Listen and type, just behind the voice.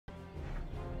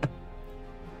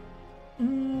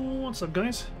What's up,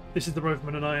 guys? This is the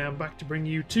Rifleman, and I am back to bring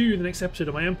you to the next episode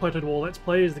of my Empire Total War Let's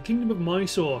Play as the Kingdom of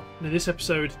Mysore. Now, this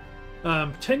episode,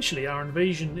 potentially our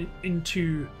invasion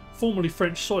into formerly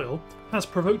French soil has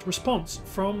provoked response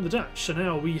from the Dutch. So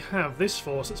now we have this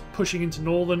force that's pushing into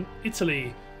northern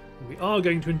Italy. And we are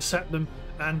going to intercept them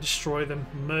and destroy them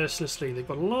mercilessly. They've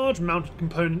got a large mounted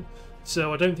component,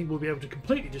 so I don't think we'll be able to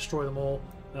completely destroy them all,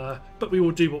 but we will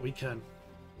do what we can.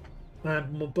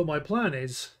 But my plan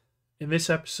is, in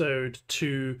this episode,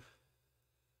 to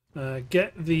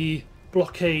get the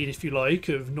blockade, if you like,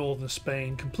 of northern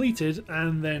Spain completed,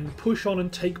 and then push on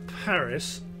and take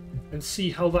Paris and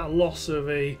see how that loss of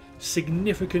a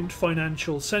significant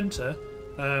financial centre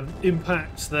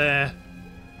impacts their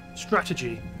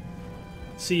strategy.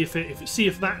 See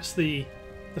if that's the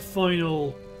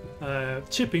final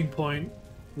tipping point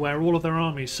where all of their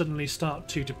armies suddenly start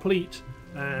to deplete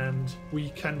and we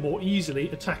can more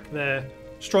easily attack their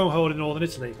stronghold in northern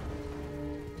Italy.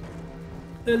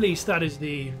 At least that is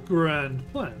the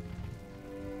grand plan.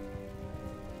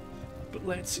 But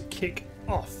let's kick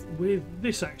off with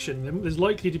this action. There's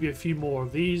likely to be a few more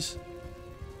of these.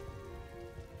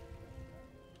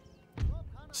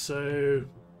 So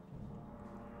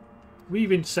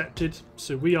we've intercepted,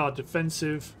 so we are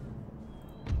defensive.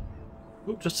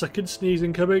 Oh, just a second, sneeze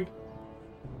incoming.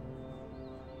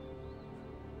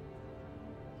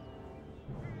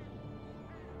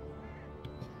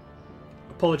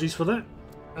 Apologies for that.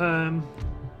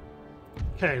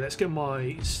 Okay, let's get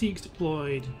my Sikhs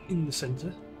deployed in the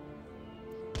centre.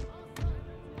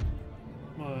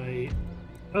 My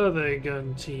other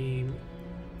gun team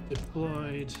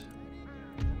deployed.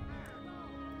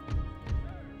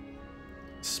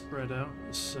 Spread out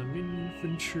some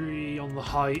infantry on the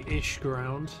high-ish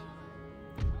ground.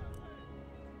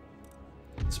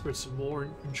 Spread some more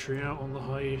infantry out on the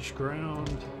high-ish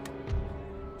ground.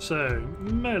 So,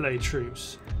 melee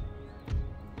troops.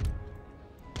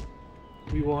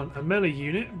 We want a melee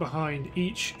unit behind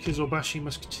each Kizilbashi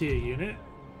musketeer unit,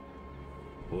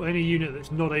 or any unit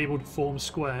that's not able to form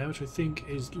square, which I think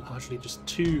is largely just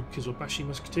 2 Kizilbashi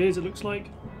musketeers, it looks like.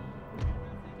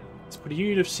 Let's put a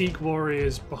unit of Sikh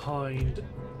warriors behind...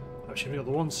 Actually, I've got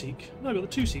the 1 Sikh. No, I've got the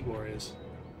 2 Sikh warriors.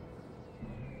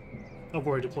 I've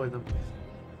already deployed them.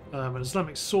 An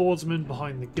Islamic swordsman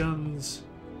behind the guns.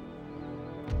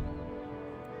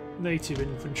 Native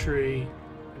infantry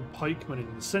and pikemen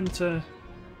in the centre.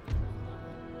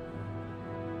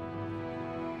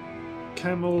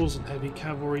 Camels and heavy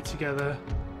cavalry together.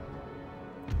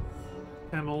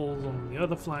 Camels on the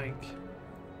other flank.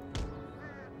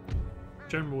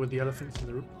 General with the elephants in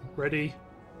the ready.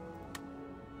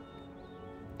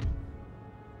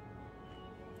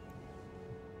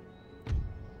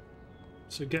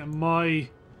 So getting my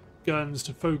guns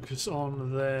to focus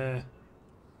on their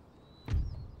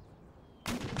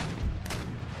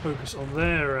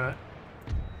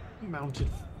mounted.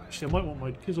 Actually, I might want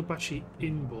my Kizilbashi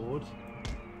inboard.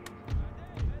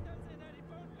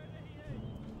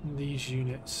 And these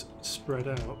units spread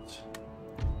out.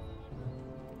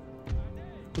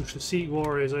 Push the Sikh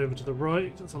warriors over to the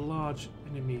right. That's a large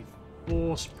enemy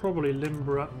force. Probably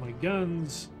limber up my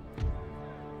guns.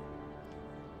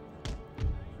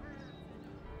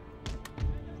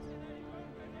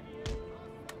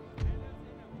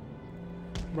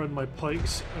 Run my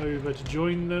pikes over to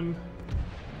join them.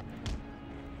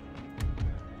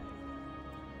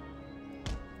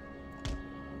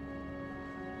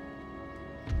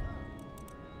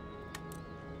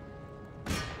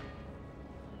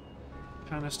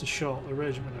 Canister shot the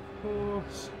regiment, of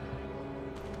course.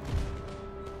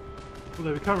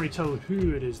 Although we can't really tell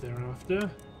who it is they're after.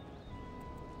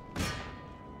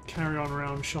 Carry on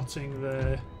round shotting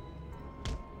their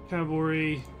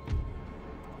cavalry.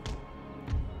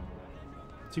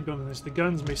 To be honest, the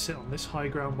guns may sit on this high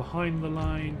ground behind the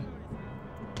line.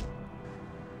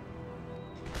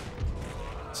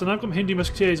 So now I've got my Hindu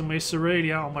musketeers and my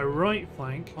Israeli out on my right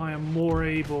flank. I am more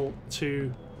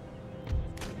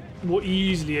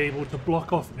easily able to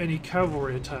block off any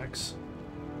cavalry attacks.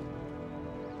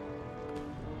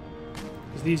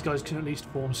 Because these guys can at least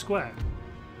form square.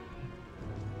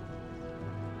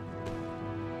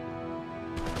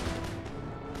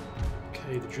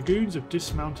 Okay, the dragoons have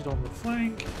dismounted on the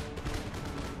flank.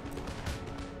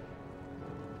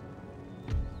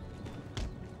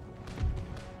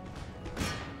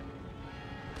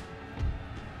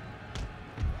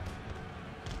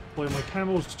 Deploy my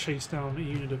camels to chase down a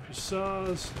unit of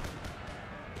hussars.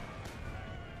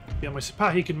 Yeah, my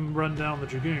Sipahi can run down the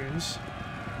dragoons.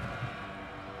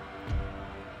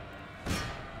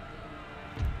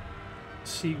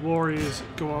 Sikh warriors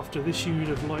go after this unit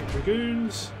of light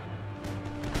dragoons.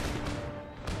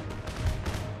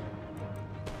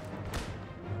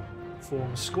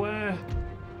 form square.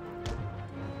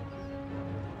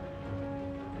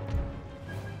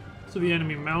 So the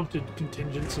enemy mounted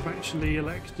contingents have actually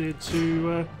elected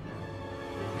to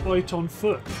fight on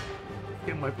foot.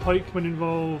 Get my pikemen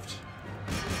involved.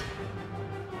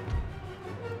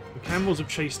 The camels have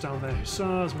chased down their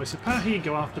hussars. My sipahi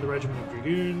go after the regiment of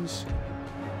dragoons.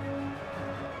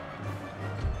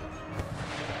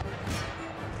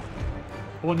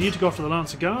 I want you to go after the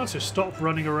Lancer Guard, so stop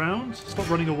running around, stop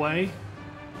running away.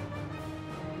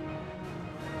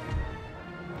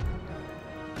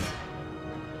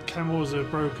 Camels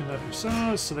have broken their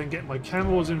hussars, so then get my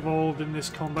camels involved in this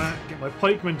combat. Get my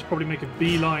pikemen to probably make a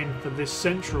beeline for this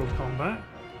central combat.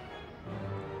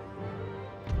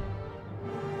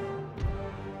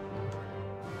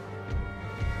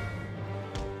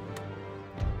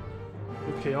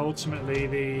 Okay, ultimately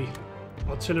the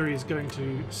artillery is going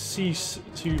to cease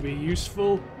to be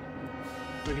useful.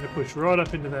 We're going to push right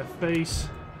up into their face.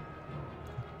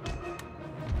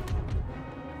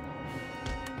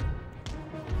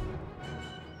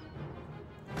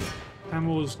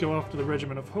 Camels go after the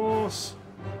regiment of horse.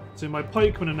 So my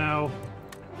pikemen are now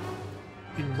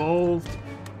involved.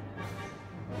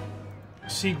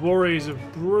 Sieg warriors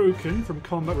have broken from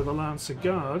combat with the Lancer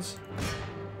Guards.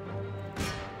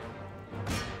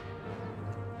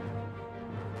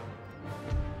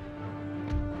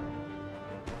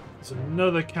 There's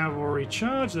another cavalry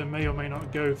charge. They may or may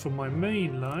not go for my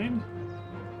main line.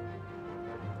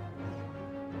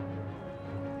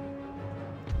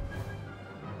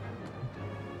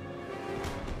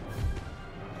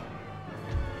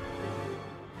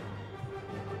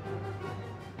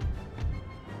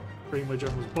 Bring my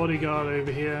general's bodyguard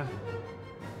over here.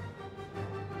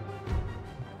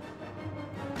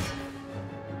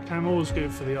 Camels go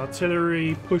for the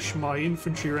artillery, push my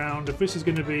infantry around. If this is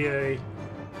going to be a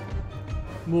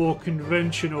more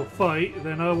conventional fight,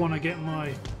 then I want to get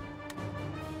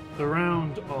the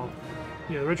round off.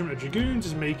 Yeah, the regiment of dragoons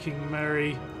is making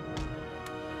merry.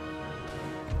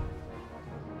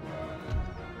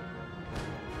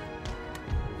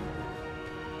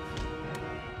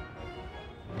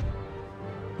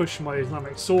 Push my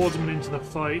Islamic swordsmen into the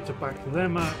fight to back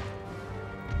them up.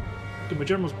 Get my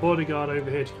general's bodyguard over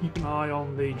here to keep an eye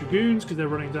on the dragoons because they're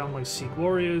running down my Sieg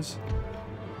warriors.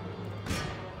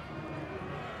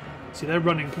 See, they're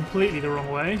running completely the wrong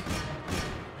way.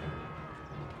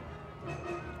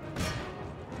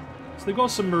 So they've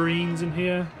got some marines in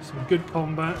here, some good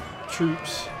combat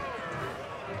troops.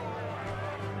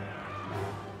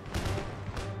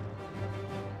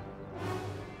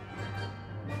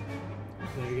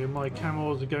 There you go, my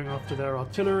camels are going after their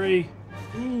artillery.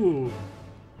 Ooh.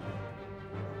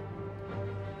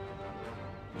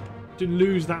 Didn't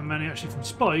lose that many actually from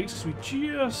spikes, because we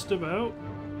just about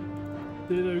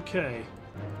did okay.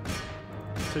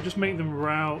 So just make them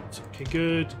rout. Okay,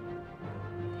 good.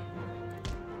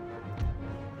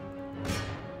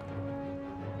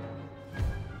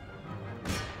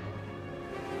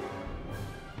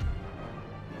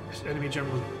 This enemy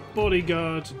general's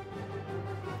bodyguard.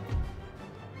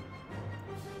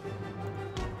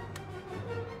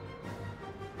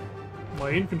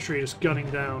 My infantry is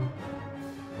gunning down.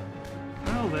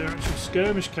 Oh, they're actually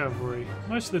skirmish cavalry.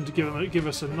 Nice of them to give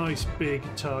us a nice big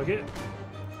target.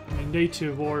 I mean,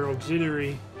 native warrior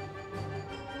auxiliary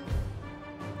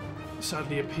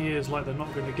sadly appears like they're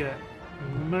not going to get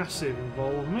massive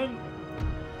involvement.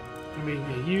 I mean,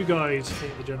 yeah, you guys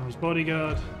hate the general's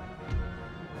bodyguard.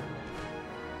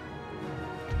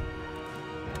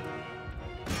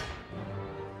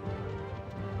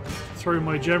 Throw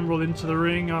my general into the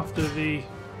ring after the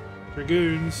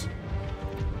dragoons.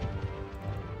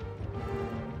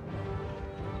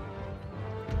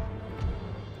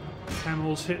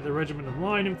 Camels hit the regiment of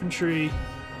line infantry.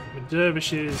 The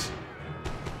dervishes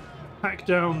hack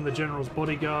down the general's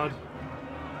bodyguard.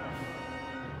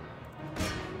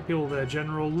 Kill their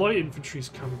general. Light infantry's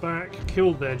come back.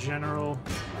 Killed their general.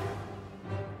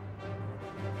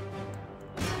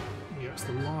 Yes,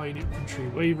 the line infantry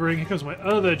wavering. Here comes my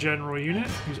other general unit,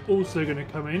 who's also going to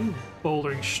come in,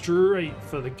 bouldering straight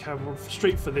for the cavalry,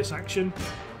 straight for this action.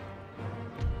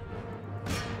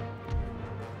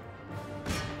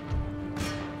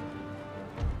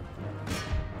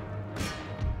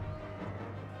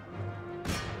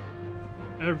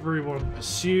 Everyone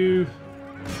pursue.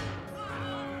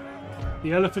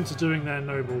 The elephants are doing their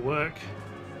noble work.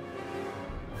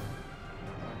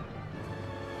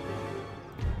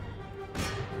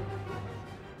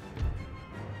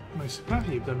 My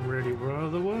Sipahi have done really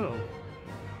rather well.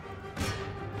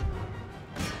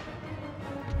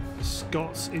 The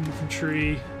Scots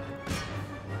infantry,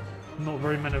 not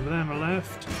very many of them are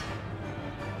left.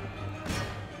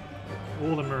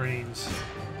 all the Marines.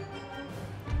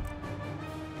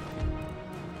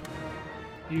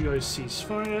 You guys cease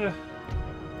fire.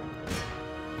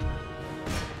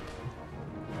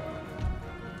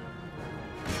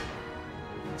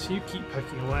 So you keep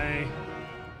pecking away.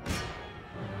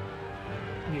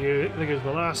 There goes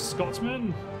the last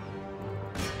Scotsman.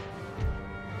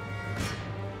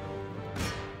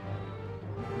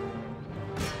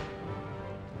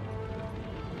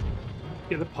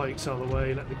 Get the pikes out of the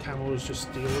way, let the camels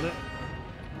just deal with it.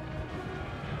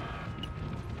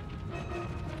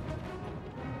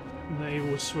 And they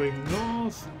will swing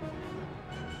north.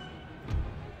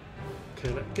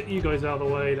 Okay, get you guys out of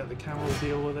the way, let the camels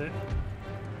deal with it.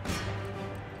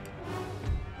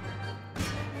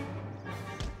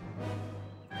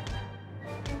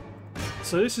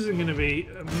 So this isn't going to be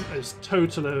as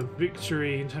total a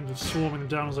victory in terms of swarming them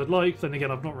down as I'd like. Then again,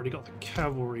 I've not really got the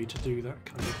cavalry to do that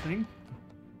kind of thing.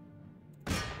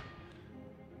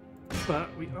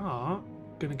 But we are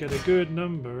going to get a good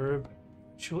number of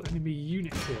actual enemy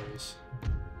unit kills.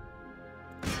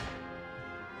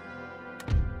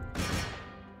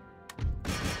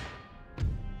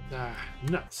 Ah,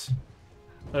 nuts.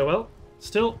 Oh well,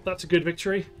 still, that's a good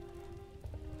victory.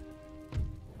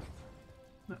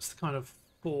 That's the kind of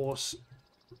force,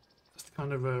 that's the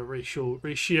kind of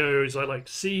ratios I like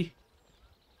to see.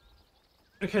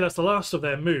 Okay, that's the last of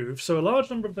their moves. So a large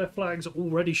number of their flags are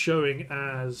already showing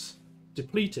as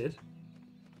depleted.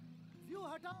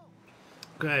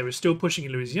 Okay, we're still pushing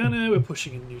in Louisiana, we're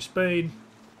pushing in New Spain.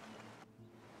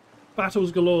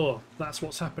 Battles galore, that's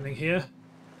what's happening here.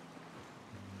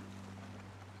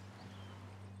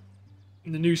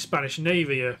 The new Spanish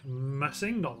Navy are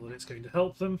massing, not that it's going to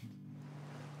help them.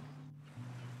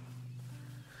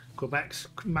 Quebec's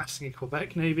massing in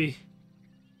Quebec Navy.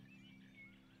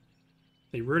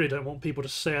 They really don't want people to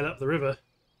sail up the river.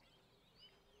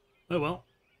 Oh well.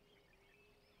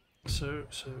 So.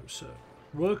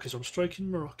 Workers on strike in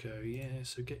Morocco. Yeah,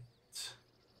 so get...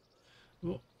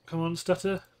 Oh, come on,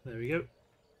 stutter. There we go.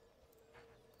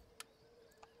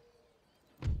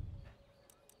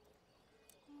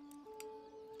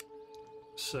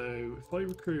 So, if I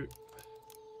recruit a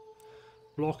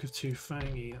block of 2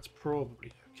 Fangi, that's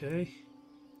probably okay.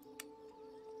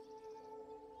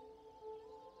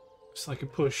 So I can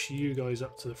push you guys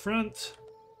up to the front.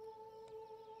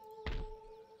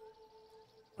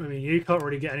 I mean, you can't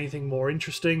really get anything more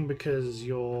interesting because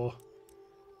you're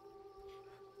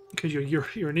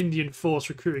an Indian force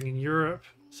recruiting in Europe.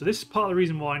 So this is part of the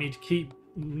reason why I need to keep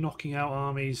knocking out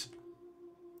armies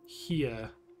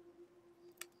here.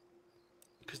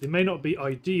 Because they may not be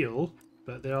ideal,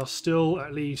 but they are still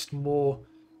at least more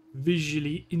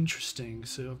visually interesting.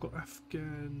 So I've got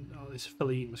Afghan... Oh, there's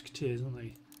Feline Musketeers, aren't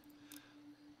they?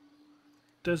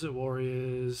 Desert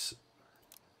Warriors...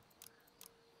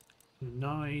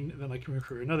 9, then I can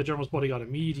recruit another General's Bodyguard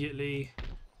immediately.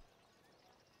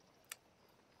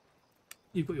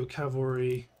 You've got your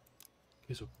cavalry.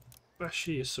 Here's a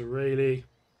Bashi, a Soreli.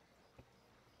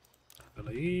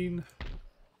 Feline.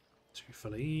 2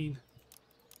 Feline.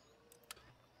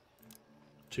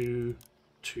 2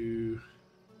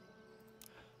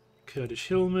 Kurdish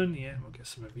Hillmen. Yeah, we'll get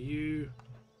some of you.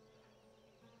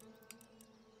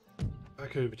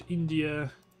 Back over to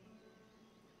India.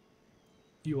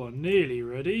 You are nearly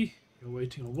ready. You're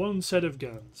waiting on 1 set of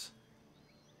guns.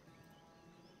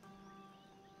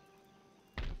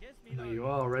 Now you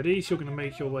are ready, so you're going to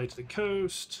make your way to the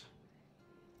coast.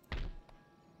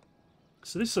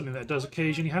 So this is something that does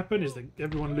occasionally happen, is that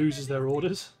everyone loses their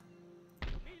orders.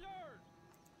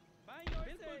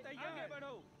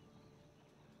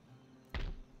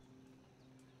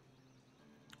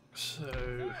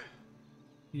 So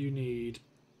you need...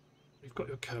 You've got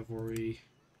your cavalry.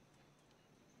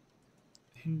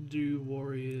 Hindu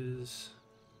warriors.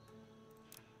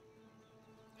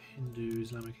 Hindu,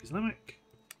 Islamic.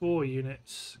 4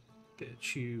 units.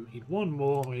 Get you. Need 1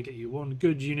 more. I'm going to get you 1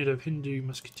 good unit of Hindu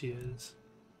musketeers.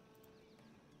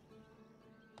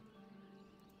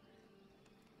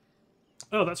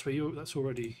 Oh, that's where you're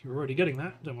already getting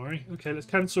that. Don't worry. Okay, let's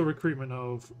cancel recruitment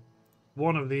of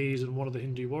 1 of these and 1 of the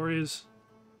Hindu warriors.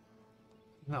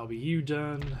 That'll be you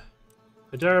done.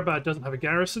 Hyderabad doesn't have a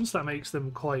garrison, so that makes them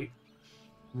quite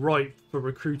ripe for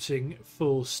recruiting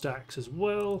full stacks as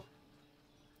well.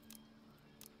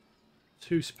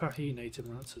 2 Sipahi native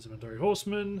lancers and Mandari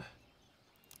horsemen.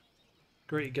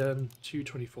 Great gun, 2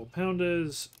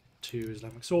 24-pounders, 2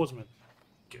 Islamic swordsmen.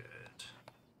 Good.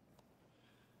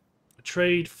 The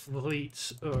trade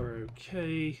fleets are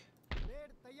okay.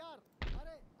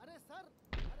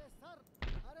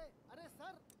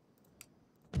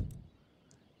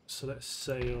 So let's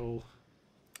sail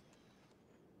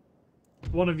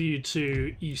one of you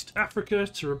to East Africa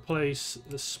to replace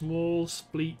the small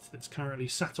fleet that's currently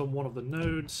sat on one of the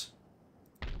nodes.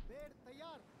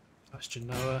 That's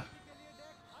Genoa.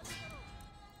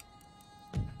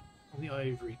 On the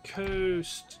Ivory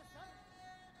Coast.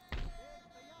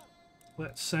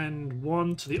 Let's send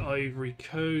one to the Ivory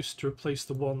Coast to replace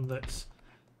the one that's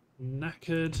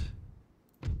knackered.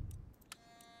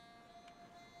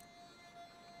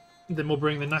 Then we'll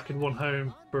bring the knackered one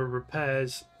home for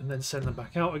repairs and then send them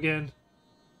back out again.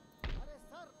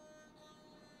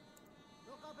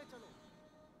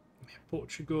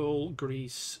 Portugal,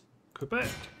 Greece, Quebec.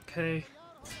 Okay.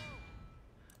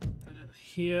 And then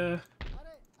here.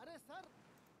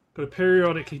 Got to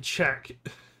periodically check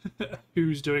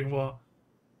who's doing what.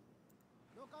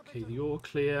 Okay, you're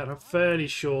clear, and I'm fairly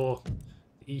sure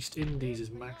the East Indies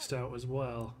is maxed out as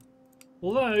well.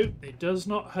 Although, it does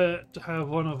not hurt to have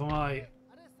one of my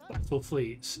battle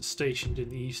fleets stationed in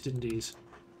the East Indies.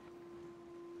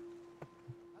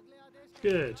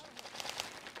 Good.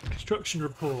 Construction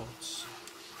reports.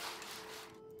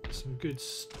 Some good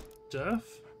stuff.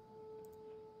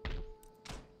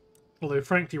 Although,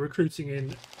 frankly, recruiting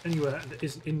in anywhere that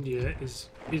isn't India is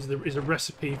a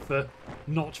recipe for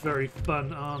not very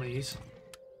fun armies.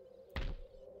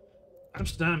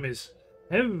 Amsterdam is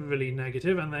heavily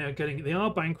negative, and they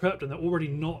are bankrupt, and they're already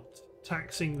not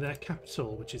taxing their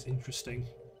capital, which is interesting.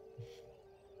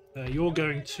 You're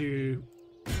going to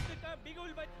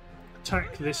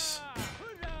attack this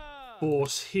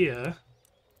force here,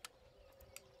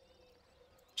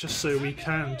 just so we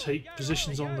can take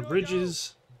positions on the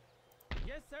bridges.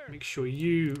 Make sure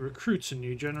you recruit a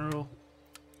new general,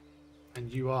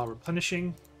 and you are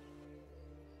replenishing.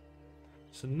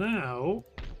 So now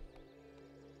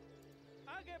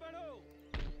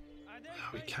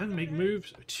we can make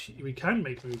moves. We can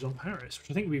make moves on Paris,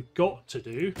 which I think we've got to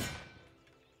do.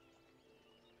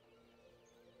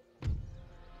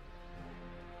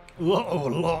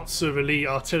 Lots of elite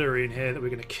artillery in here that we're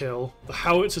going to kill. The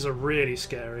howitzers are really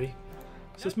scary.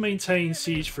 So let's maintain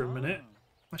siege for a minute.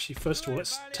 Actually, first of all,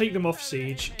 let's take them off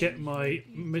siege. Get my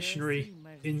missionary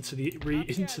into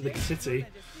the city.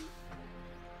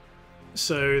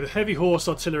 So the heavy horse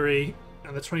artillery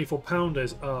and the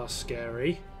 24-pounders are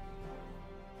scary.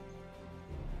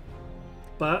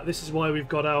 But this is why we've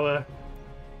got our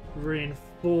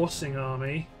reinforcing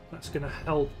army. That's going to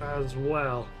help as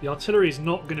well. The artillery is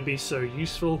not going to be so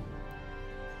useful.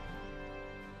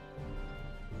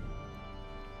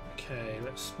 Okay,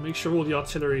 let's make sure all the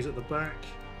artillery is at the back.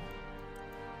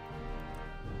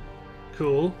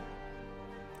 Cool.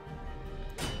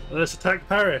 Let's attack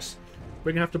Paris.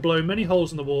 We're going to have to blow many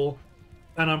holes in the wall,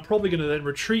 and I'm probably going to then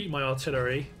retreat my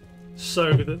artillery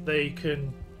so that they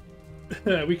can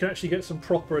we can actually get some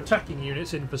proper attacking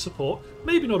units in for support.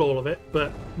 Maybe not all of it,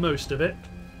 but most of it.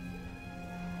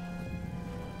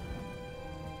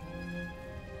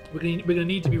 We're going to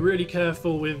need to be really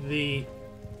careful with the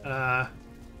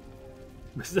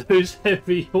with those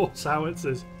heavy horse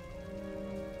howitzers.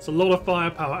 It's a lot of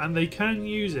firepower, and they can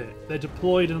use it. They're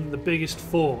deployed on the biggest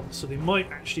fort, so they might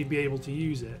actually be able to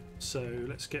use it. So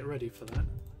let's get ready for that.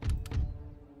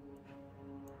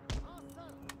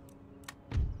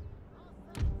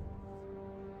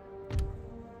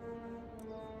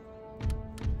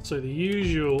 So the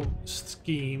usual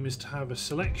scheme is to have a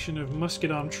selection of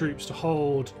musket-armed troops to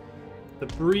hold the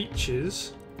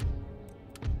breaches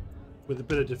with a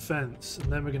bit of defence,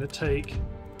 and then we're going to take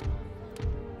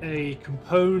a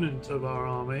component of our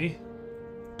army,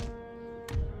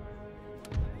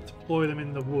 deploy them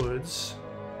in the woods.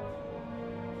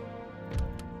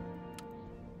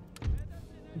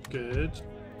 Good.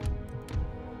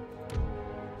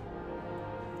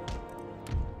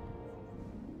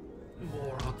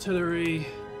 More artillery.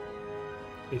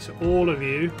 Okay, so all of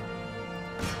you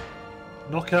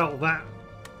knock out that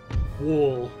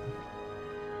wall.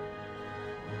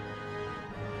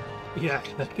 Yeah,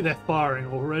 they're firing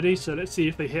already, so let's see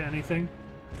if they hit anything.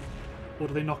 Or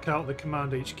do they knock out the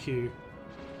command HQ?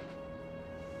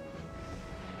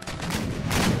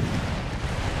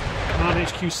 Command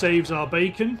HQ saves our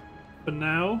bacon for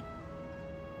now.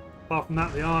 Apart from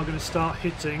that, they are going to start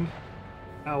hitting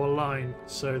our line.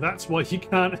 So that's why you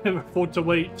can't ever afford to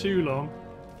wait too long.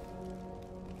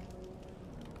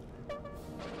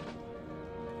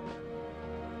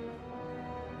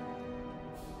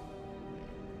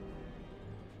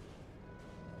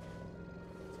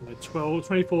 So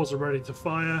 24s are ready to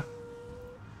fire.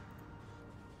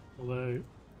 Although...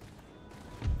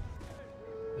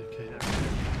 Okay,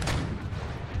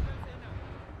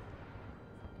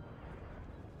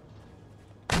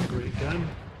 great gun.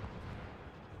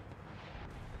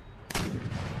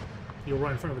 you're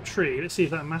right in front of a tree. Let's see if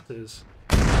that matters.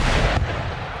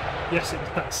 Yes, it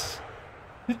does.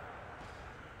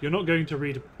 You're not going to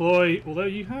redeploy, although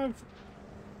you have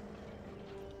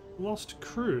lost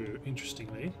crew,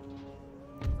 interestingly.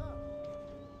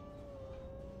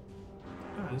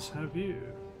 As have you.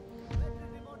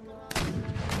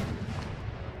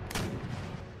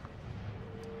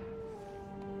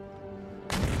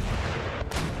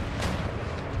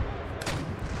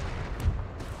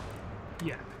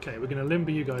 Yeah, okay, we're going to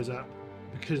limber you guys up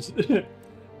because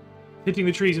hitting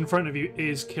the trees in front of you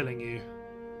is killing you.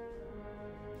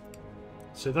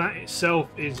 So that itself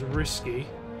is risky.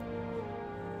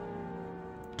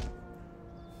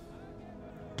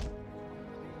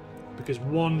 Because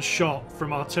one shot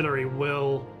from artillery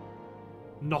will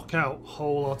knock out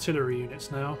whole artillery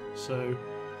units now, so...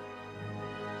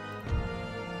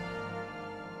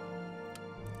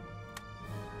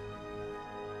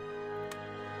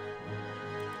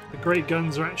 The great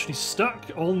guns are actually stuck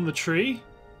on the tree.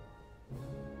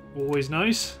 Always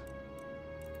nice.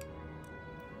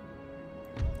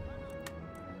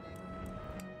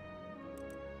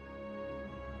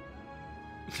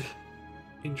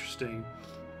 Interesting.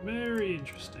 Very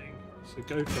interesting. So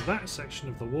go for that section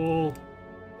of the wall.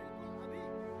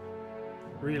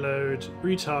 Reload.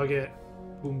 Retarget.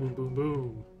 Boom, boom, boom,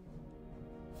 boom.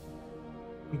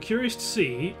 I'm curious to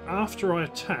see, after I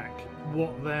attack,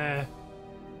 what their...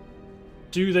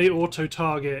 Do they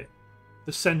auto-target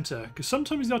the centre? Because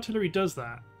sometimes the artillery does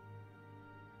that.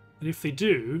 And if they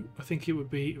do, I think it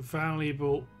would be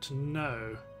valuable to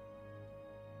know.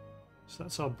 So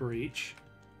that's our breach.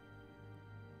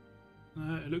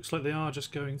 It looks like they are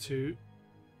just going to...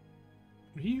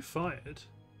 Are you fired?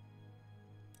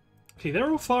 Okay, they're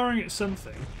all firing at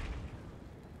something.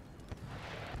 I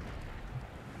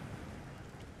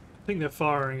think they're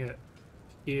firing at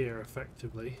here,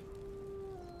 effectively.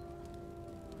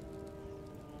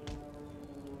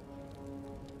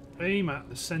 Aim at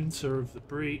the centre of the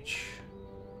breach.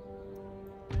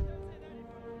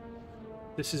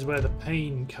 This is where the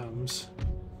pain comes.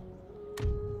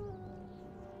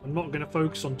 I'm not going to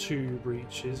focus on 2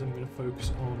 breaches, I'm going to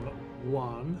focus on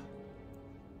 1.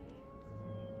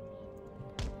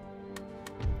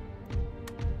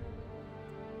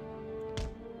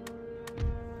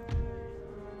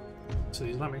 So the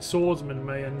Islamic swordsman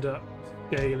may end up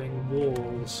scaling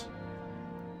walls.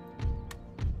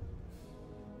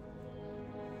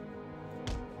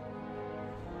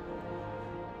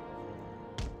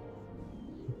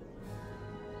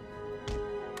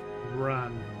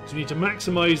 Run. So we need to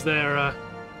maximise their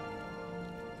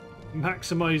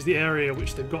maximise the area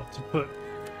which they've got to put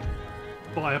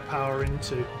firepower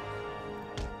into.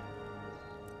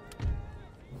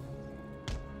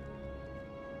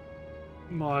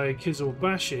 My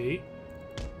Kizilbashi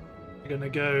are going to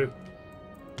go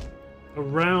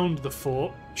around the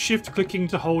fort, shift clicking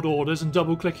to hold orders and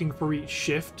double clicking for each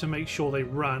shift to make sure they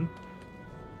run.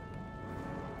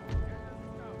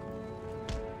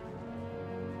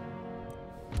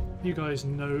 You guys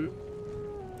know...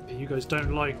 You guys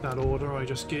don't like that order I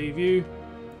just gave you.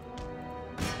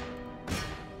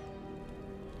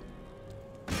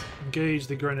 Engage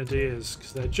the grenadiers,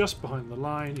 because they're just behind the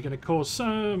line. You're going to cause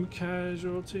some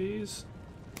casualties.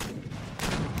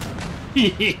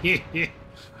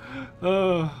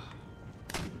 Oh.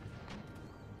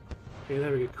 Okay,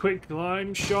 there we go. Quick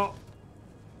line shot.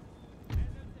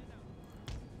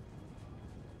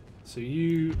 So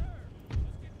you...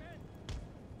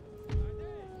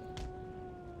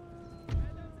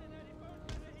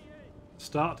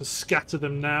 Start to scatter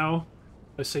them now.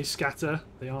 I say scatter,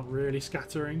 they aren't really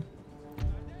scattering.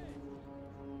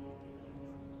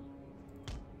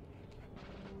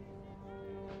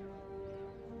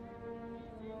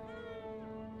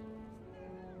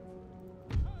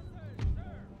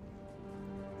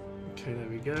 Okay, there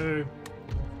we go.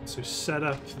 So set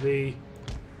up the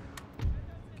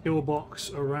kill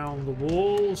box around the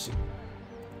walls.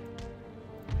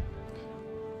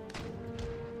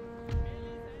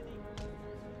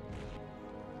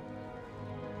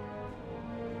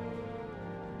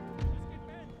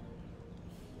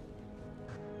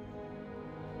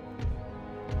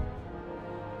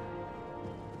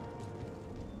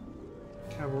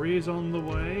 Cavalry is on the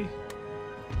way.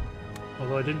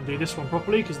 Although I didn't do this one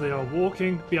properly because they are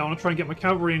walking. But yeah, I want to try and get my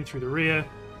cavalry in through the rear.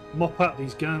 Mop out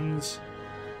these guns.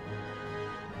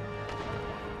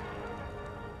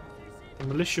 The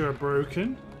militia are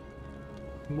broken.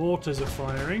 Mortars are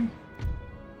firing.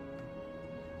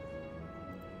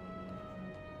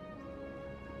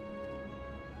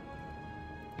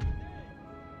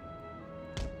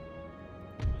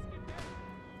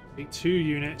 Take 2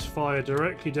 units, fire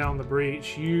directly down the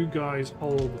breach. You guys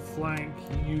hold the flank.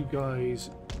 You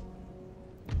guys...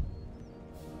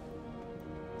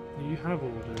 You have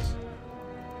orders.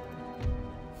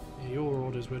 Yeah, your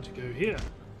orders were to go here.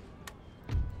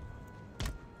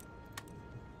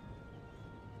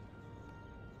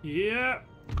 Yeah,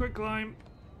 quick climb.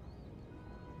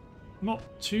 Not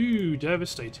too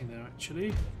devastating though,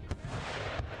 actually.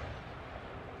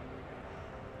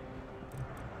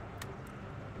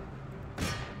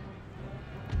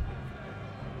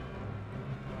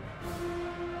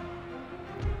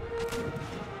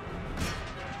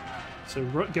 So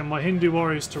get my Hindu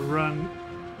warriors to run.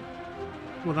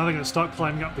 Well, now they're going to start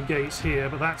climbing up the gates here,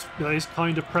 but that is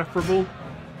kind of preferable.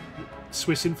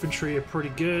 Swiss infantry are pretty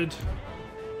good.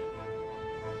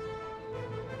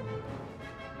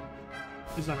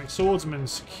 Islamic swordsmen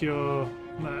secure.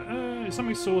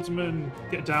 Islamic swordsmen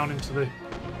get down into the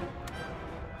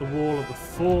wall of the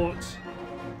fort.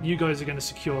 You guys are going to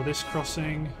secure this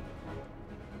crossing.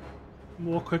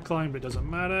 More quicklime, but it doesn't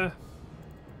matter.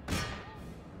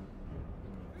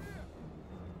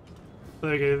 There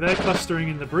we go, they're clustering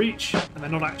in the breach, and they're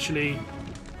not actually...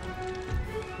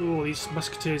 Oh, these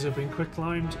musketeers have been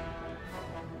quick-climbed.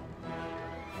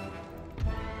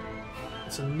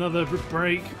 It's another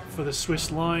break for the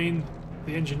Swiss line.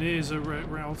 The engineers are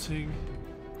routing.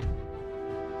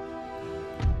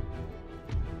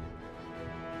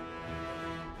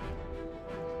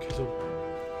 Okay, so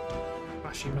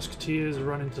Bashi musketeers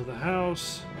run into the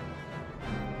house.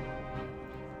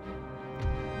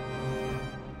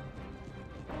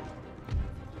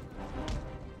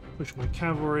 Push my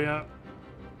cavalry up.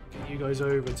 Get you guys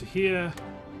over to here.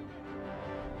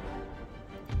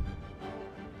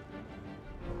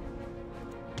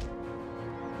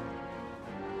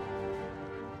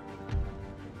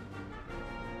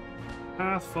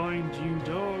 Pathfind you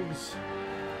dogs.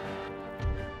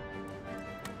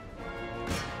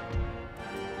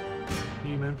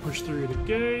 You men push through the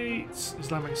gates.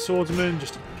 Islamic swordsmen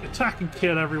just attack and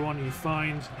kill everyone you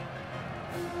find.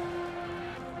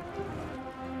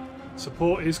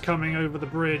 Support is coming over the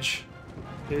bridge.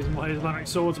 Here's my Islamic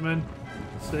swordsmen,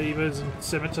 sabers and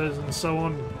scimitars and so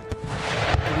on.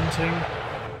 Glinting.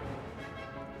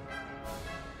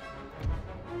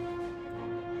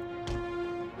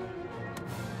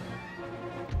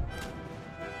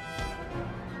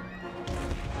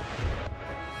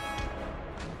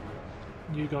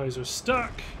 You guys are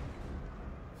stuck.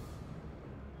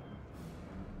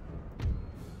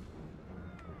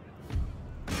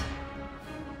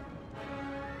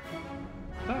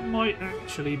 That might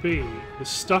actually be the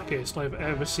stuckest I've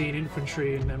ever seen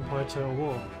infantry in Empire Total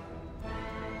War.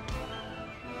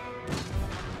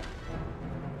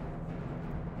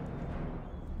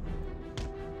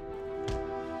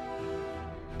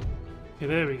 Okay,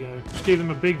 there we go. Just give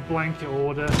them a big blanket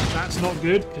order. That's not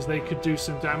good, because they could do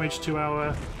some damage to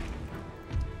our...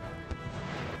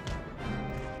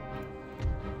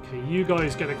 Okay, you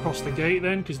guys get across the gate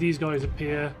then, because these guys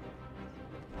appear...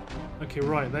 Okay,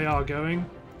 right, they are going.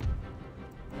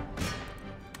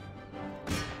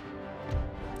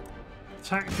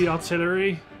 Attack the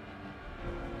artillery.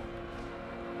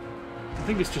 I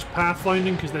think it's just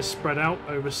pathfinding because they're spread out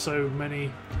over so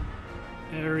many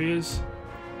areas.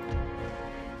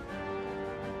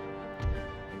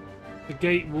 The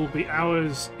gate will be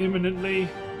ours imminently.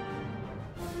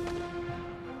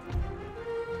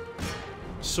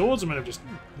 Swordsmen have just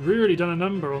really done a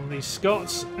number on these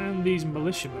Scots and these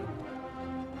militiamen.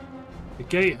 The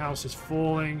gatehouse is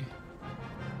falling.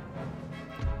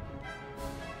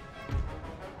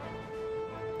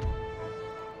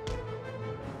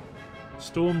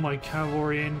 Storm my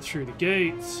cavalry in through the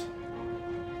gates.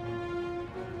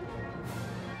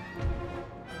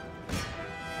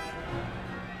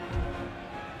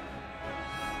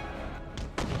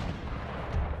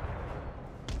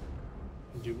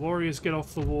 Hindu warriors get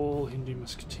off the wall. Hindu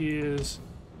musketeers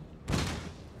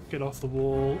get off the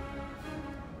wall.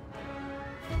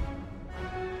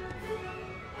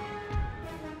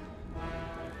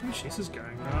 Gosh, this is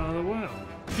going rather well.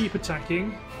 Keep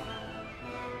attacking.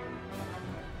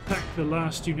 Attack the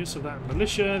last units of that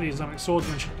militia. The Islamic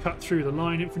swordsmen should cut through the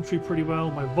line infantry pretty well.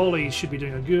 My volleys should be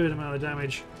doing a good amount of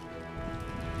damage.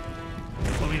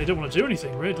 Well, I mean, I don't want to do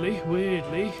anything,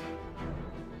 weirdly.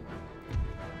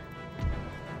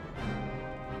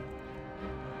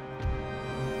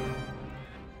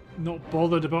 Not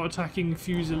bothered about attacking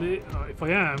Fusiliers. If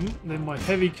I am, then my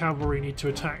heavy cavalry need to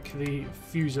attack the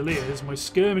Fusiliers. My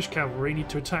skirmish cavalry need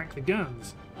to attack the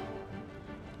guns.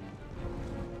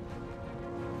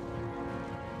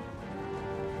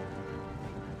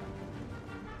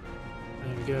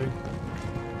 There we go.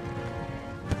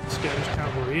 Skirmish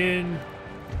cavalry in.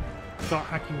 Start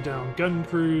hacking down gun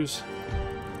crews.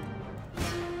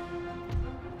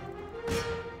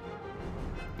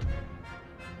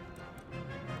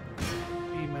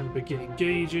 E-men begin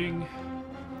engaging.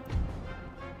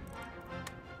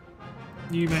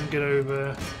 New men get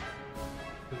over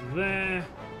there.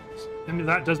 I mean,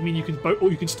 that does mean you can boat,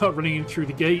 or you can start running in through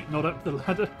the gate, not up the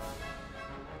ladder.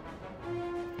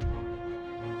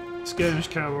 Skirmish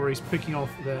cavalry is picking off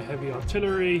their heavy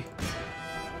artillery.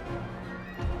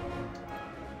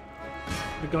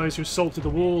 The guys who assaulted the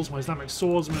walls, my Islamic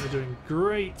swordsmen, are doing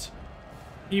great.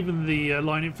 Even the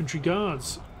line infantry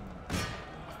guards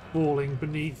falling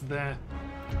beneath their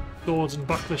swords and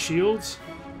buckler shields.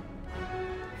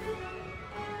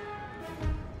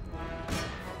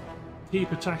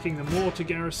 Keep attacking the mortar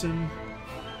garrison.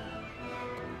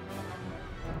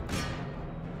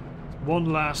 One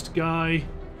last guy,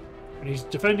 and he's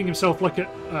defending himself like a...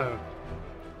 oh,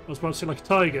 I was about to say like a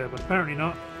tiger, but apparently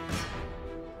not.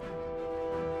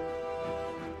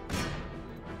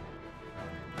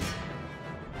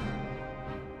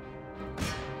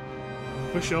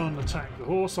 Push on, attack the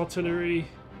horse artillery.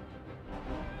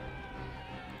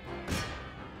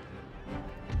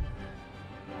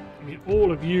 I mean,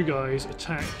 all of you guys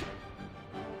attack.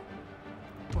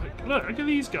 Like, look at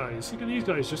these guys. Look at these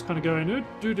guys just kind of going.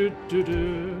 Do do do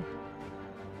do.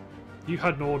 You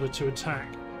had an order to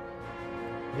attack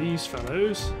these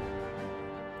fellows.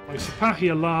 My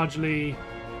Sipahi are largely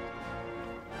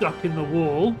stuck in the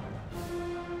wall.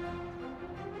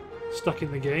 Stuck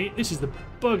in the gate. This is the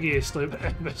buggiest I've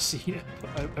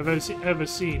ever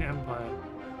seen Empire.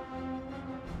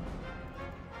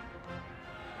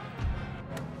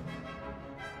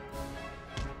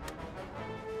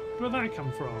 Where'd that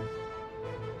come from?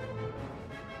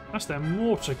 That's their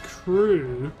mortar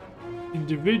crew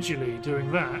individually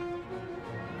doing that.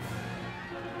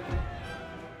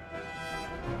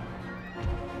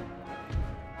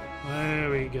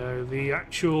 There we go. The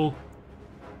actual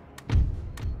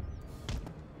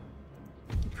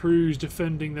crews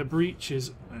defending their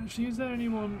breaches. Actually, is there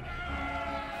anyone?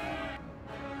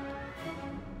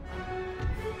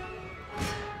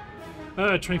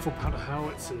 24-pounder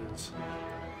howitzers.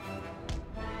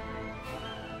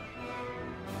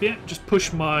 Yeah, just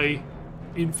push my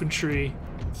infantry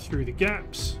through the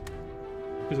gaps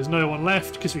because there's no one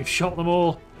left because we've shot them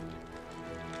all.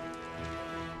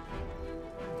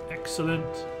 Excellent.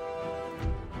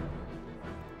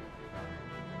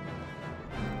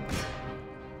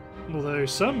 Although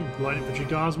some light infantry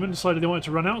guardsmen decided they wanted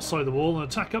to run outside the wall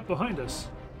and attack up behind us.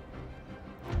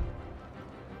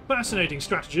 Fascinating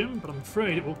stratagem, but I'm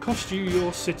afraid it will cost you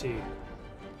your city.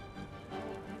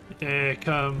 Here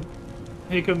come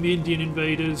the Indian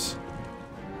invaders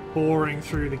pouring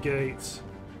through the gates.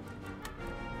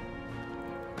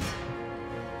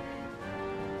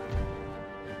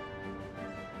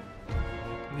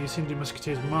 And these Hindu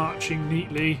musketeers marching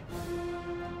neatly.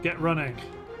 Get running.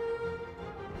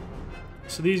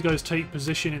 So these guys take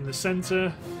position in the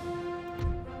centre.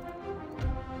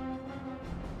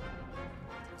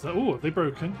 So, oh, have they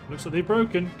broken? Looks like they've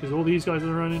broken because all these guys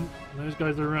are running and those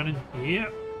guys are running.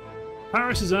 Yep.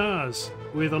 Paris is ours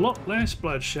with a lot less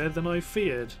bloodshed than I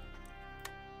feared.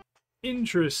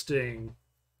 Interesting.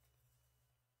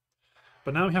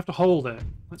 But now we have to hold it.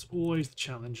 That's always the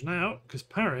challenge now because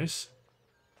Paris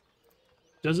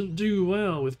doesn't do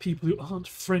well with people who aren't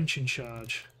French in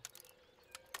charge.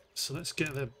 So let's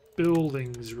get their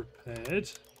buildings repaired.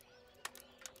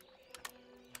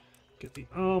 Get the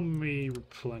army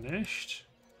replenished.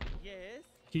 Yes.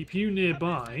 Keep you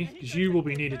nearby, because you will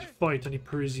be needed to fight any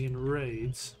Parisian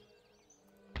raids.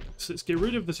 So let's get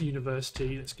rid of this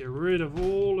university. Let's get rid of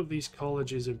all of these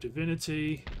colleges of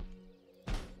divinity.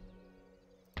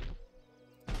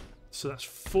 So that's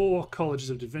 4 colleges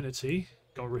of divinity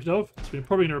got rid of. So we're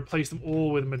probably going to replace them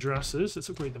all with madrasas. Let's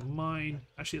upgrade the mine.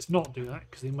 Actually, let's not do that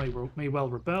because they may well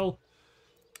rebel.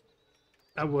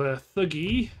 Our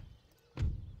thuggy.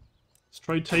 Let's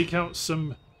try to take out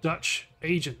some Dutch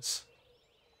agents.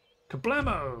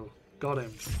 Kablamo! Got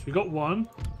him. So we got one.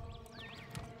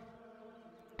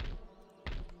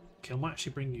 Okay, I might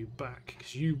actually bring you back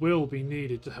because you will be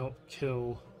needed to help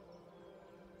kill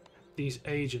these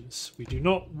agents. We do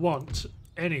not want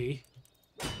any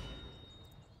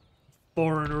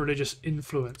foreign religious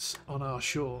influence on our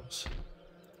shores.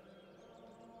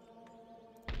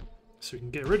 So we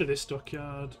can get rid of this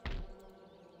dockyard.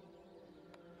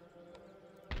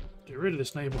 Get rid of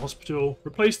this naval hospital.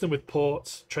 Replace them with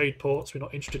ports, trade ports. We're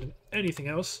not interested in anything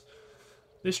else.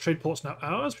 This trade port's now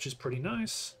ours, which is pretty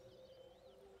nice.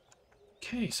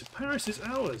 Okay, so Paris is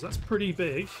ours. That's pretty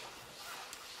big.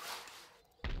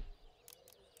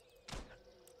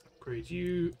 Upgrade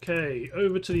UK.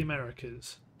 Over to the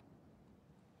Americas.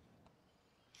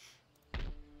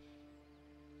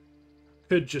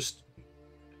 Could just...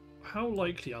 How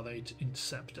likely are they to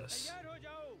intercept us?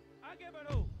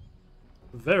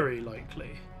 Very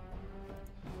likely.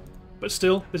 But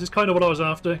still, this is kind of what I was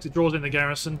after, because it draws in the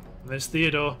garrison. And there's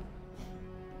Theodore.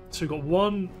 So we've got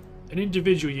an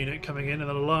individual unit coming in and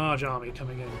then a large army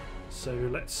coming in. So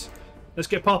let's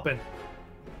get popping.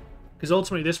 Because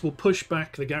ultimately this will push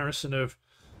back the garrison of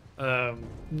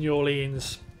New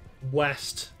Orleans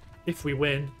west if we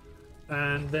win.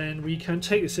 And then we can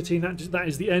take the city, and that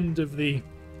is the end of the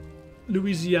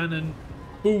Louisianan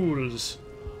fools.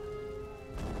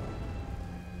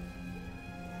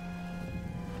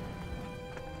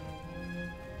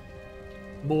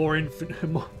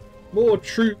 More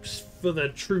troops for the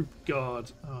troop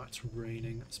guard. Oh, it's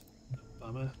raining. That's a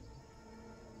bummer.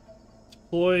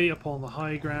 Deploy upon the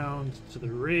high ground to the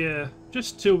rear,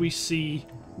 just till we see.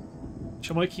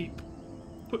 I might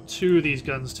put 2 of these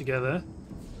guns together.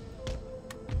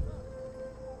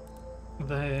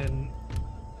 Then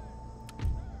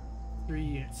 3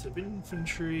 units of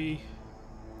infantry.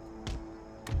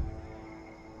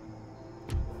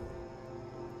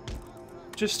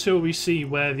 Just till we see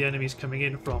where the enemy's coming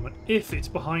in from, and if it's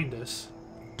behind us,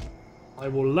 I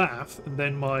will laugh, and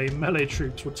then my melee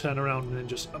troops will turn around and then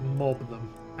just mob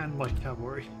them, and my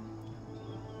cavalry.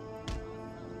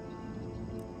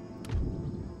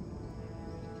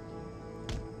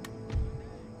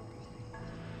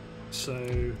 So,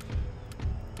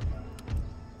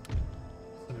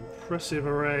 an impressive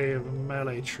array of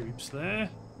melee troops there.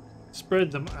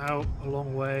 Spread them out a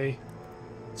long way.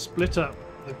 Split up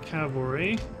the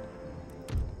cavalry.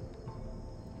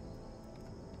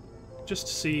 Just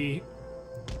to see...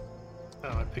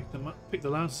 Oh, I picked them up. Picked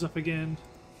the lances up again.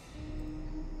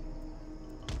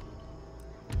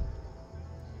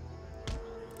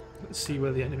 Let's see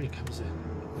where the enemy comes in.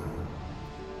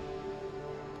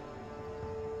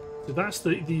 So that's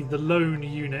the lone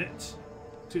unit.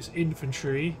 So it's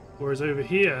infantry. Whereas over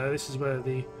here, this is where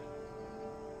the...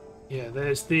 Yeah,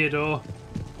 there's Theodore.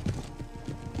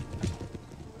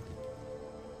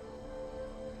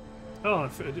 Oh, I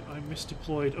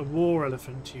misdeployed a war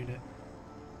elephant unit.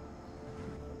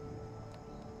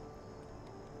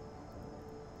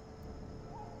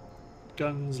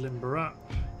 Guns limber up.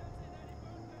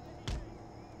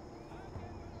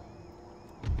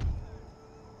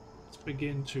 Let's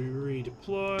begin to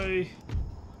redeploy.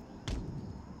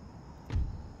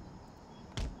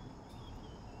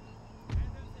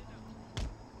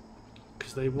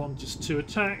 Because they want us to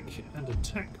attack, and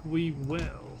attack we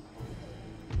will.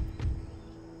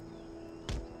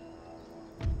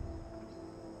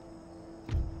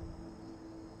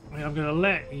 I'm going to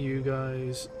let you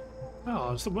guys... Oh,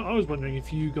 I was wondering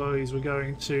if you guys were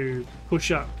going to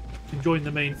push up and join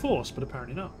the main force, but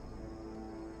apparently not.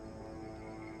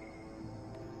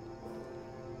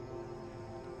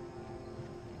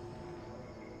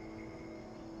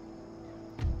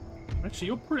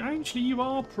 Actually, you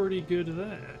are pretty good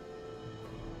there.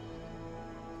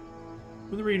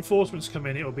 When the reinforcements come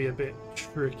in, it'll be a bit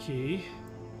tricky.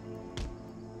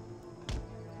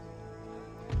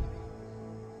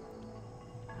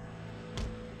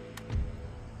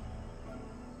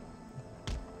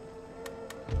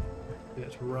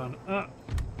 Let's run up.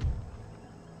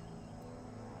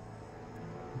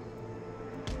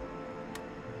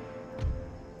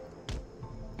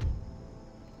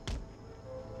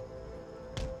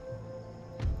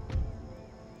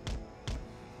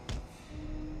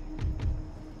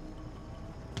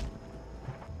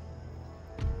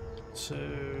 So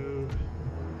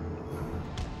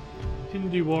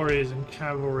Hindu warriors and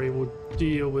cavalry will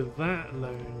deal with that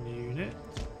lone unit.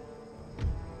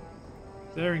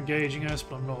 They're engaging us,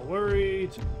 but I'm not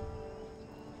worried.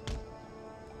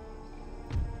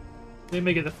 They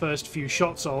may get the first few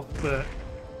shots off, but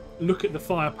look at the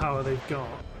firepower they've got.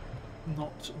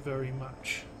 Not very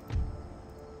much.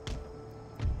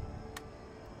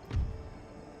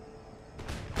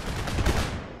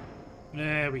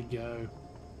 There we go.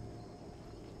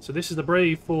 So this is the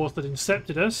brave force that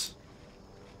intercepted us.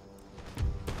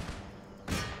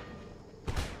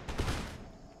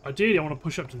 Ideally, I want to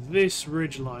push up to this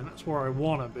ridge line. That's where I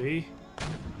want to be.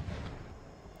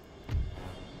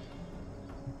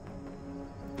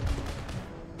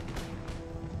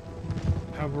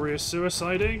 Cavalry are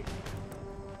suiciding.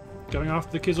 Going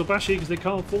after the Kizilbashi because they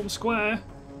can't form square.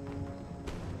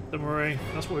 Don't worry,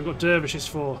 that's what we've got dervishes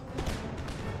for.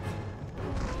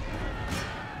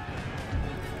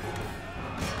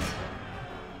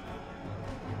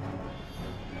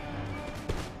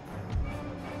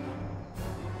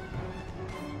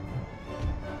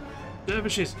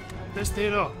 Dervishes! There's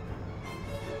Theodore!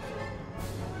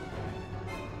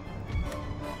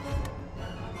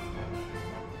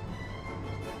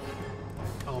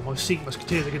 Oh, my Sikh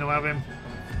musketeers are going to have him.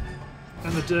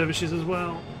 And the dervishes as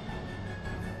well.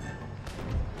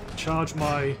 Charge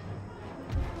my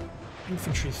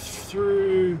infantry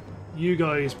through. You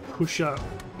guys push up.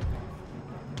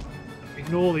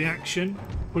 Ignore the action.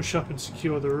 Push up and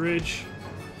secure the ridge.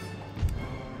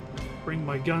 Bring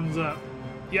my guns up.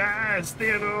 Yes,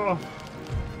 Theodore!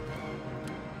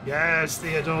 Yes,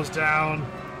 Theodore's down.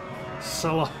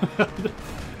 So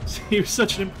he was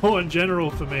such an important general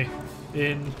for me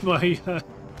in my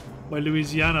my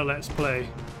Louisiana Let's Play.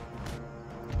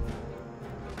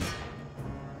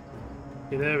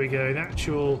 Okay, there we go. The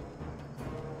actual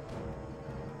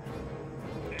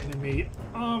enemy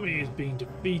army is being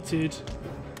defeated.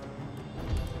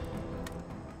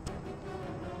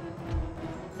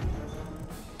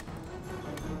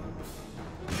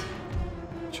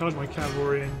 Charge my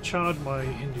cavalry in, charge my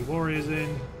Hindu warriors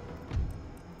in.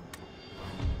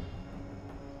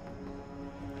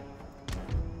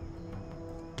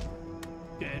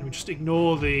 Again, we just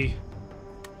ignore the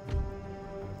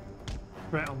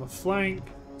threat on the flank.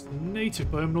 It's the native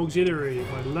bowman auxiliary.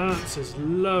 My lancers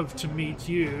love to meet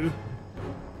you.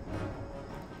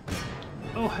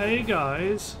 Oh, hey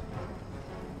guys.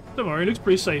 Don't worry, looks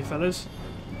pretty safe, fellas.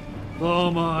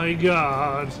 Oh my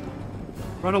god.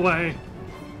 Run away.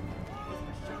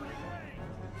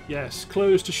 Yes,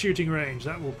 close to shooting range.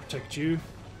 That will protect you.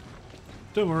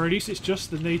 Don't worry, at least it's just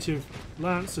the native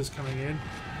lancers coming in.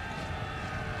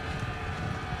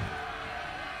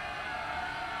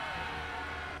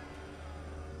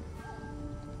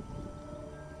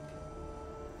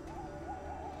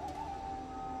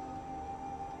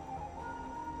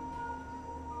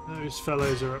 Those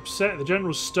fellows are upset. The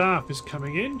general staff is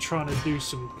coming in, trying to do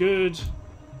some good.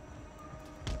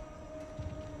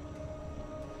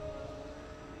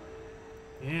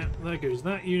 Yeah, there goes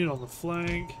that unit on the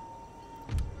flank.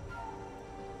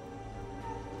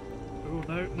 Oh,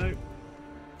 no, no.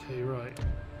 Okay, right.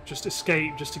 Just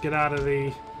escape just to get out of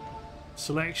the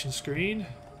selection screen.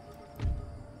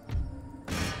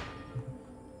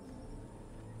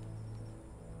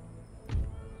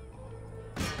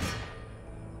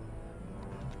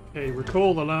 Okay,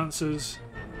 recall the lancers.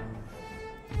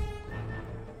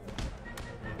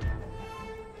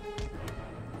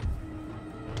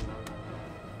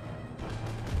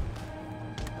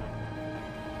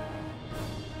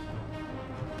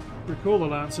 Recall the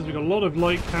lancers. We've got a lot of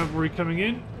light cavalry coming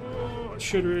in. Oh, I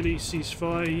should really cease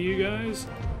fire, you guys.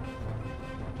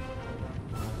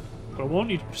 But I want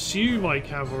you to pursue my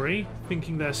cavalry,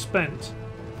 thinking they're spent.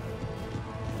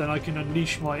 Then I can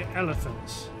unleash my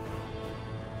elephants.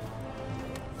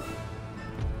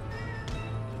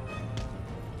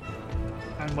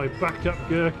 And my backup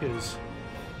Gurkhas.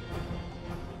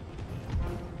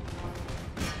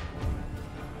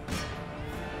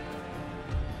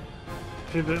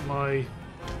 Pivot my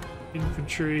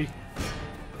infantry.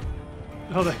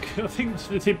 Oh, I think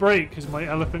they break because my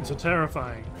elephants are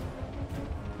terrifying.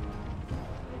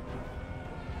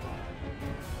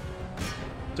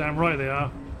 Damn right they are.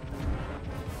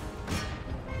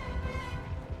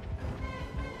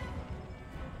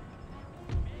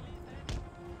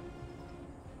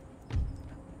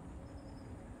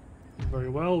 Very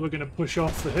well, we're going to push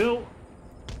off the hill.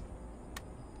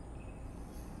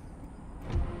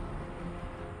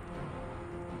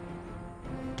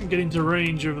 And get into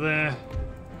range of their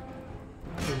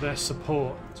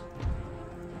support.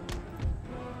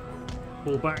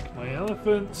 Pull back my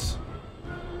elephants.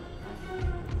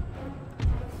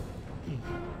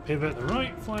 Pivot the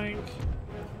right flank.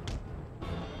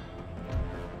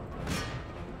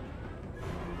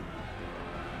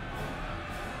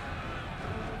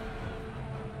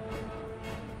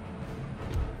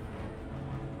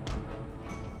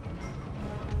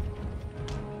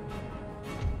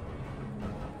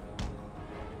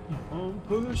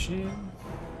 Pushing.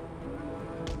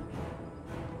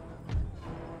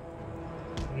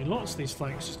 I mean, lots of these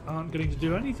flanks just aren't getting to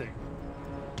do anything.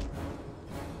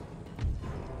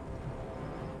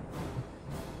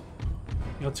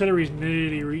 The artillery is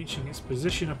nearly reaching its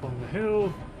position up on the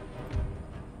hill.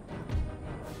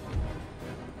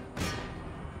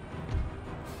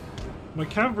 My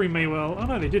cavalry may well... Oh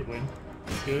no, they did win.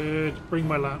 Good. Bring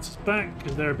my lancers back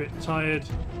because they're a bit tired.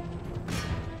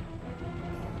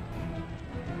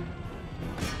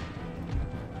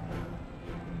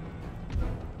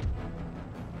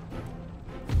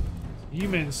 You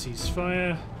men cease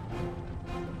fire.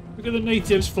 Look at the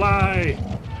natives fly!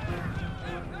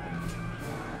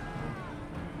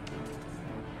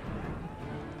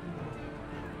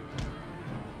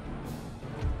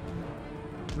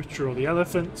 Withdraw the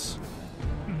elephants.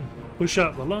 Push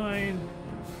up the line.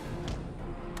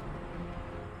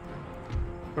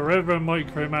 Forever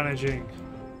micromanaging.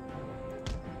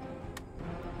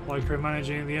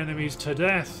 Micromanaging the enemies to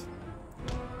death.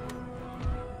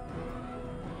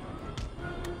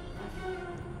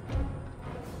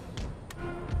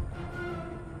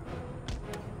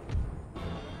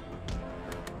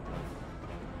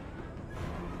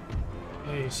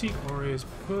 Okay, Seek Warriors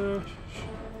push.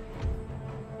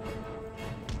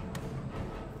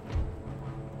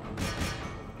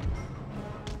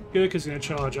 Gurkha's going to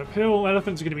charge uphill.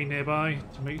 Elephants are going to be nearby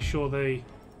to make sure they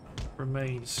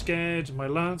remain scared. My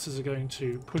lancers are going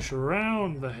to push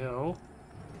around the hill.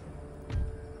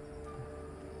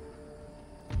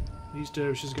 These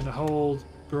dervishes are going to hold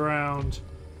ground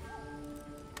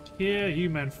here. You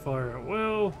men fire at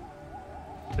will.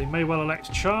 They may well elect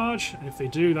to charge, and if they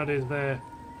do, that is their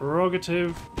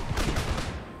prerogative.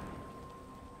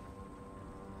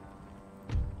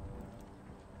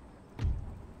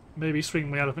 Maybe swing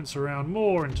my elephants around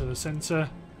more into the centre.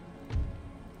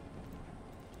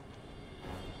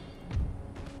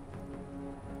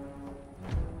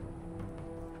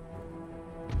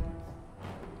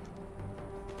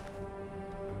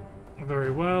 Very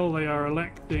well, they are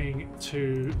electing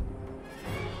to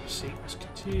seek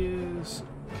musketeers.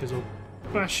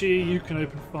 Kizilbashi, you can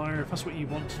open fire if that's what you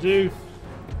want to do.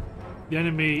 The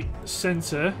enemy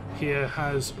centre here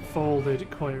has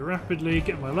folded quite rapidly.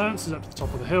 Get my lancers up to the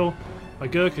top of the hill. My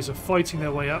Gurkhas are fighting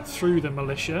their way up through the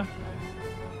militia.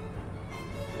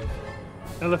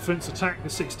 Elephants attack the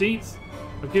 16th.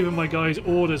 I've given my guys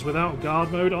orders without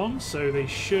guard mode on, so they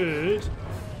should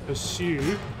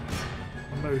pursue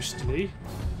mostly.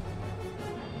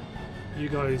 You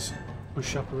guys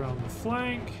push up around the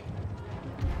flank.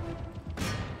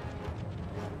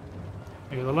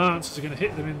 Okay, the lancers are going to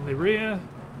hit them in the rear.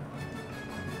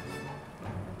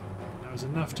 That was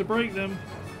enough to break them.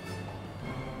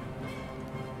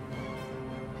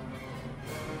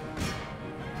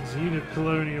 There's a unit of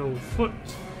colonial foot.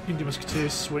 Hindu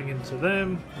musketeers swing into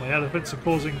them. My elephants are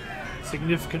causing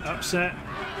significant upset.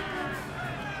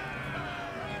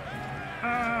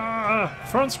 Ah!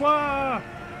 Francois!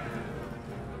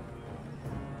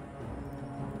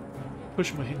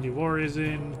 Push my Hindu warriors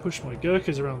in, push my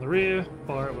Gurkhas around the rear,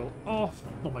 fire at will off.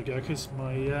 Not my Gurkhas,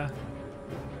 my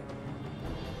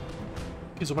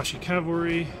Kizilbashi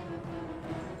cavalry.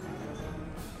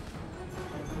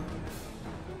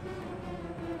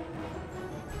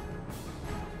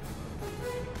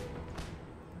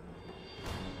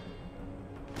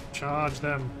 Charge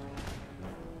them.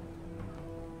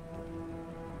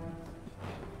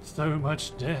 So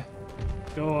much death.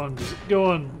 Go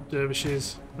on,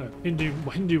 dervishes. No,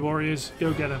 Hindu warriors,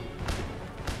 go get them.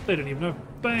 They don't even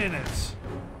have bayonets.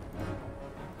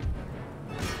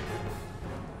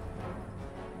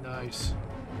 Nice.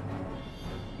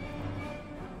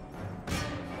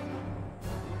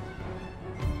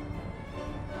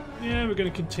 Yeah, we're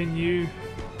going to continue.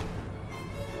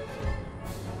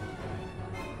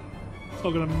 It's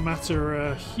not going to matter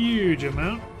a huge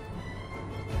amount,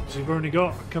 because we've only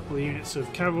got a couple of units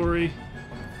of cavalry.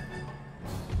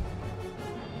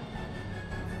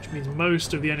 Means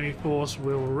most of the enemy force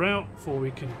will rout before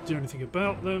we can do anything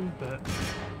about them, but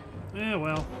yeah,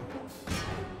 well,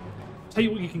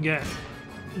 take what you can get,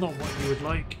 not what you would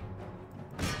like.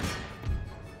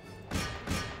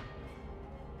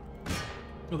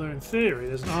 Although in theory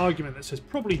there's an argument that says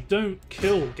probably don't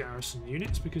kill garrison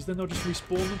units because then they'll just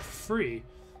respawn them for free,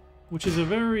 which is a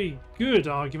very good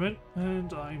argument,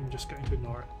 and I'm just going to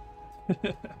ignore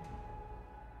it.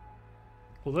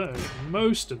 Although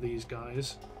most of these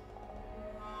guys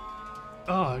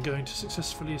are going to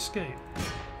successfully escape.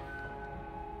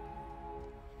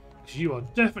 Because you are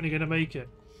definitely going to make it.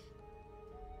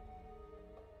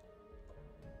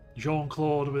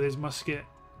 Jean-Claude with his musket,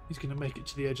 he's going to make it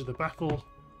to the edge of the battle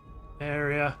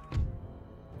area.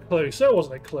 Close. That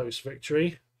wasn't a close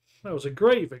victory. That was a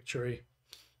great victory.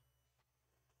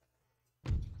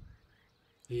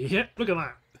 Yep, look at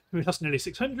that. We lost nearly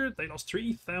 600, they lost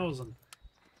 3,000.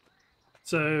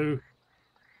 So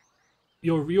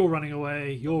you're running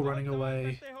away, you're running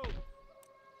away.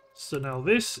 So now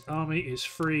this army is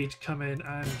free to come in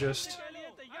and just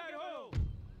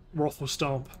Rothel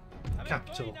Stomp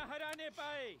capital.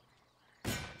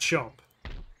 Chomp.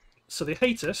 So they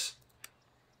hate us,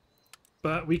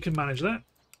 but we can manage that.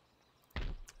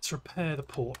 Let's repair the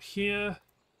port here.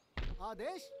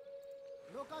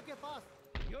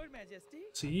 Your Majesty?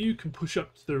 So you can push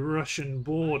up to the Russian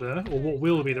border, or what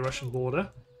will be the Russian border.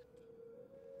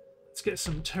 Let's get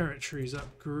some territories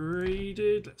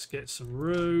upgraded. Let's get some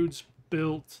roads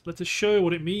built. Let us show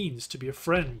what it means to be a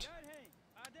friend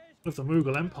of the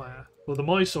Mughal Empire. Well, the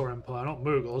Mysore Empire, not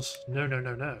Mughals. No, no,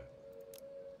 no, no.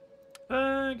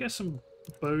 Get some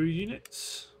bow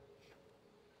units.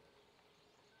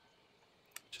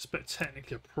 Just about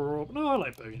technically a prob. No, I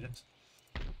like bow units.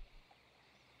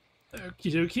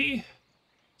 Okie dokie.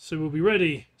 So we'll be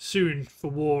ready soon for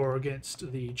war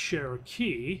against the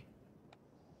Cherokee.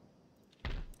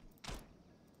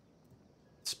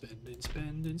 Spending,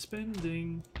 spending,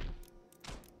 spending.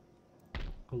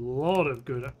 A lot of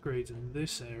good upgrades in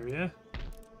this area.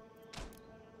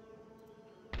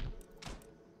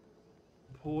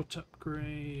 Port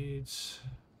upgrades.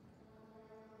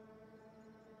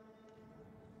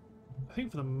 I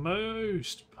think for the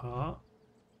most part,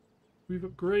 we've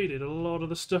upgraded a lot of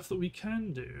the stuff that we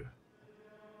can do.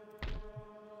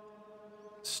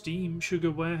 Steam sugar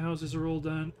warehouses are all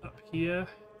done up here.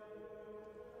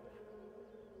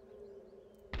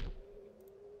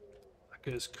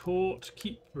 Hackers Court,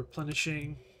 keep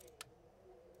replenishing.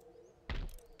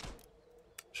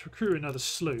 Let's recruit another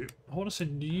sloop. I want to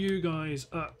send you guys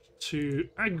up to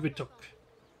Agvituk.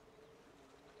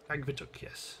 Agvituk,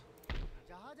 yes.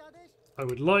 I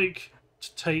would like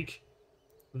to take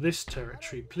this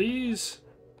territory, please.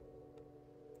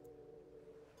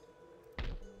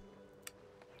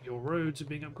 Your roads are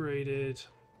being upgraded.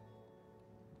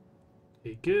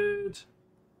 Okay, good.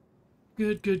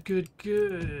 Good, good, good,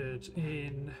 good.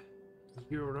 In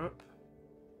Europe.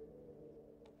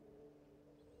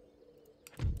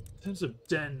 In terms of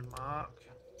Denmark,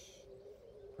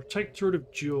 Protectorate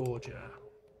of Georgia.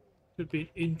 Could be an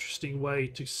interesting way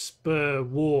to spur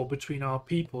war between our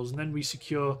peoples, and then we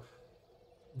secure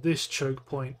this choke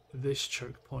point, and this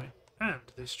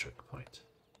choke point.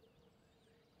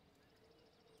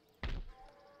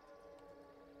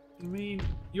 I mean,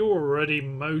 you're already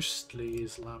mostly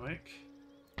Islamic,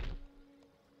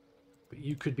 but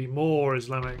you could be more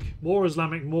Islamic. More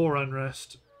Islamic, more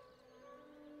unrest.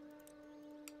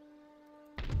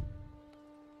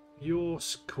 You're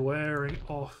squaring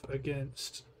off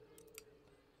against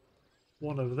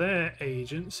one of their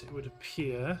agents, it would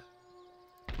appear.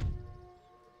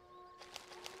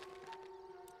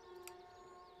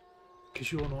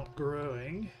 Because you're not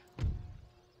growing.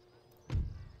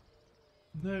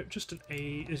 No, just an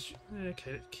A is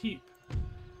okay. Keep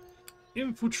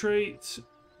infiltrate,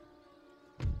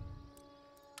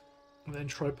 and then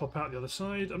try pop out the other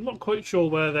side. I'm not quite sure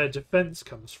where their defense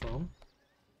comes from.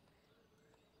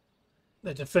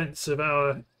 Their defense of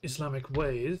our Islamic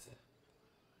ways.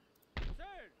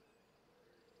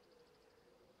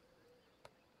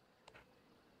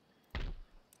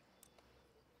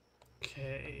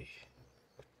 Okay,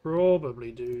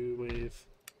 probably do with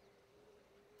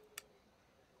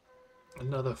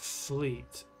another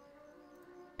fleet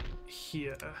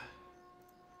here.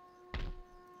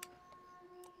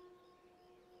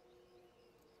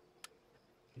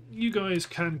 You guys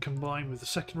can combine with the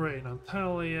second rate in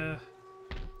Antalya.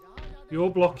 You're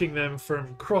blocking them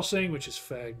from crossing, which is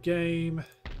fair game.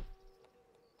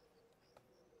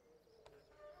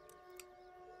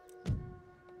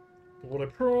 What I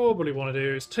probably want to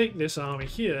do is take this army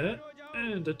here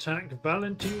and attack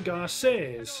Valentin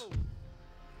Garces.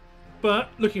 But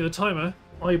looking at the timer,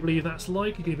 I believe that's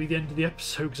likely going to be the end of the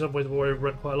episode because otherwise we've already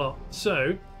run quite a lot.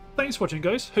 So, thanks for watching,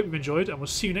 guys. Hope you've enjoyed, and we'll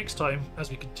see you next time as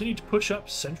we continue to push up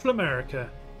Central America.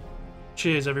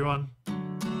 Cheers, everyone.